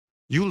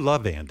You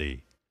love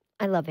Andy.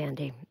 I love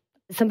Andy.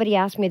 Somebody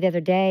asked me the other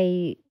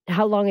day,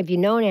 how long have you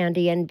known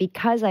Andy? And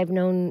because I've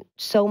known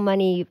so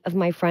many of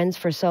my friends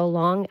for so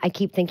long, I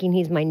keep thinking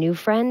he's my new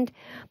friend.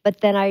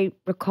 But then I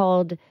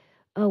recalled,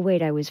 oh,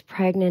 wait, I was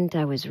pregnant. I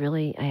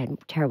had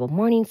terrible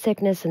morning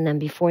sickness. And then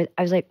before,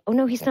 I was like, oh,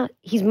 no, he's not.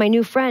 He's my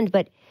new friend.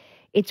 But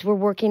we're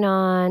working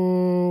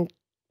on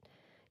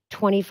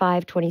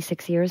 25,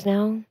 26 years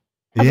now.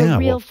 Of a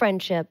real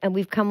friendship, and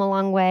we've come a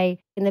long way.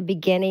 In the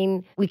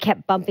beginning, we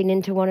kept bumping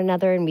into one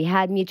another, and we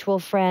had mutual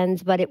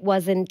friends, but it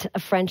wasn't a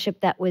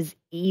friendship that was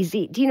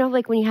easy. Do you know,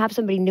 like when you have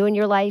somebody new in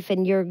your life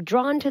and you're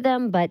drawn to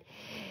them, but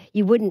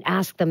you wouldn't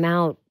ask them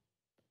out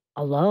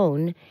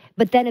alone?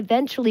 But then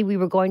eventually we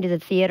were going to the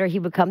theater. He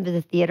would come to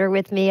the theater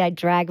with me. I'd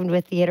drag him to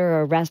a theater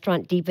or a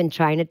restaurant deep in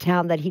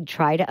Chinatown that he'd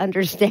try to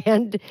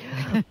understand.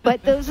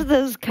 But those are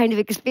those kind of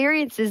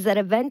experiences that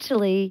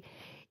eventually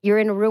you're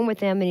in a room with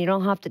him and you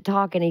don't have to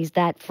talk, and he's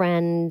that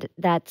friend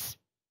that's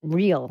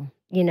real,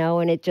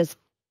 and it just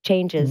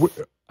changes.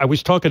 I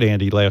was talking to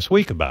Andy last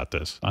week about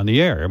this on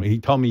the air. I mean, he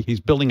told me he's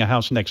building a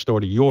house next door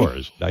to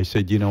yours. I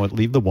said, you know what,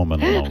 leave the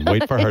woman alone.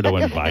 Wait for her to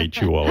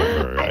invite you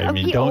over.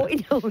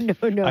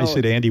 No. I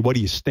said, Andy, what are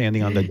you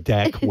standing on the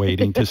deck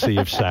waiting to see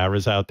if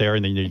Sarah's out there?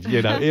 And then,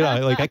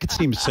 like I could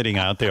see him sitting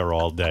out there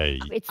all day.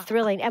 It's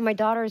thrilling. And my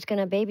daughter is going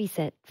to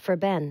babysit for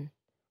Ben.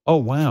 Oh,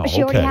 wow.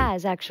 She already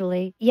has,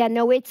 actually. Yeah,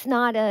 no, it's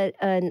not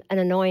an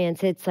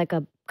annoyance. It's like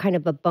a kind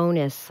of a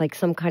bonus, like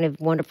some kind of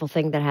wonderful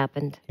thing that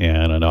happened.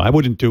 Yeah, I don't know. I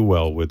wouldn't do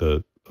well with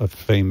a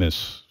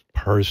famous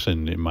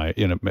person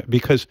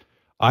because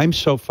I'm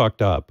so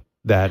fucked up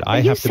that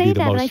I have to be the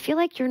most. And I feel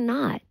like you're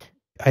not.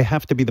 I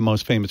have to be the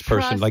most famous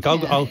person.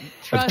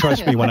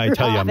 Trust me when I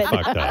tell you I'm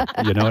fucked up.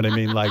 You know what I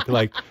mean?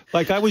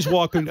 Like I was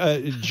walking.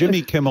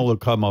 Jimmy Kimmel will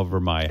come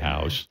over my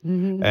house,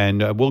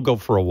 and we'll go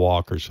for a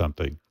walk or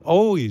something.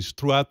 Always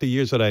throughout the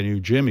years that I knew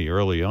Jimmy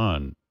early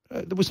on,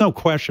 there was no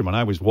question when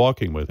I was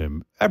walking with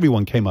him,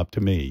 everyone came up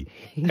to me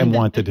and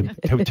wanted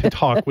to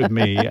talk with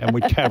me and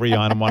would carry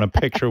on and want a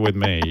picture with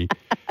me.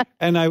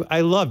 And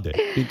I loved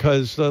it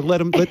because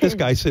let this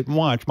guy sit and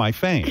watch my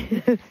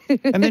fame.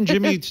 And then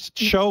Jimmy's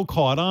show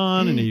caught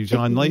on and he's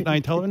on late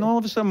night television. And all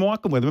of a sudden I'm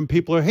walking with him and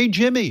people are, hey,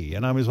 Jimmy.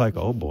 And I was like,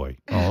 oh, boy.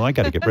 Oh, I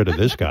got to get rid of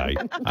this guy.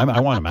 I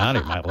want him out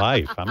of my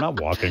life. I'm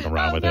not walking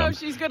around with him. No,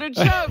 she's going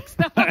to choke.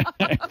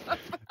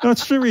 No,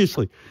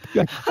 seriously.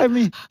 I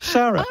mean,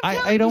 Sarah,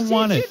 I don't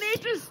want it. You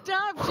need to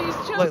stop. She's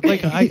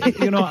choking.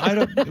 I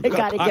don't. I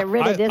got to get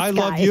rid of this guy. I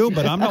love you,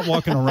 but I'm not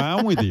walking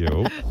around with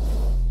you.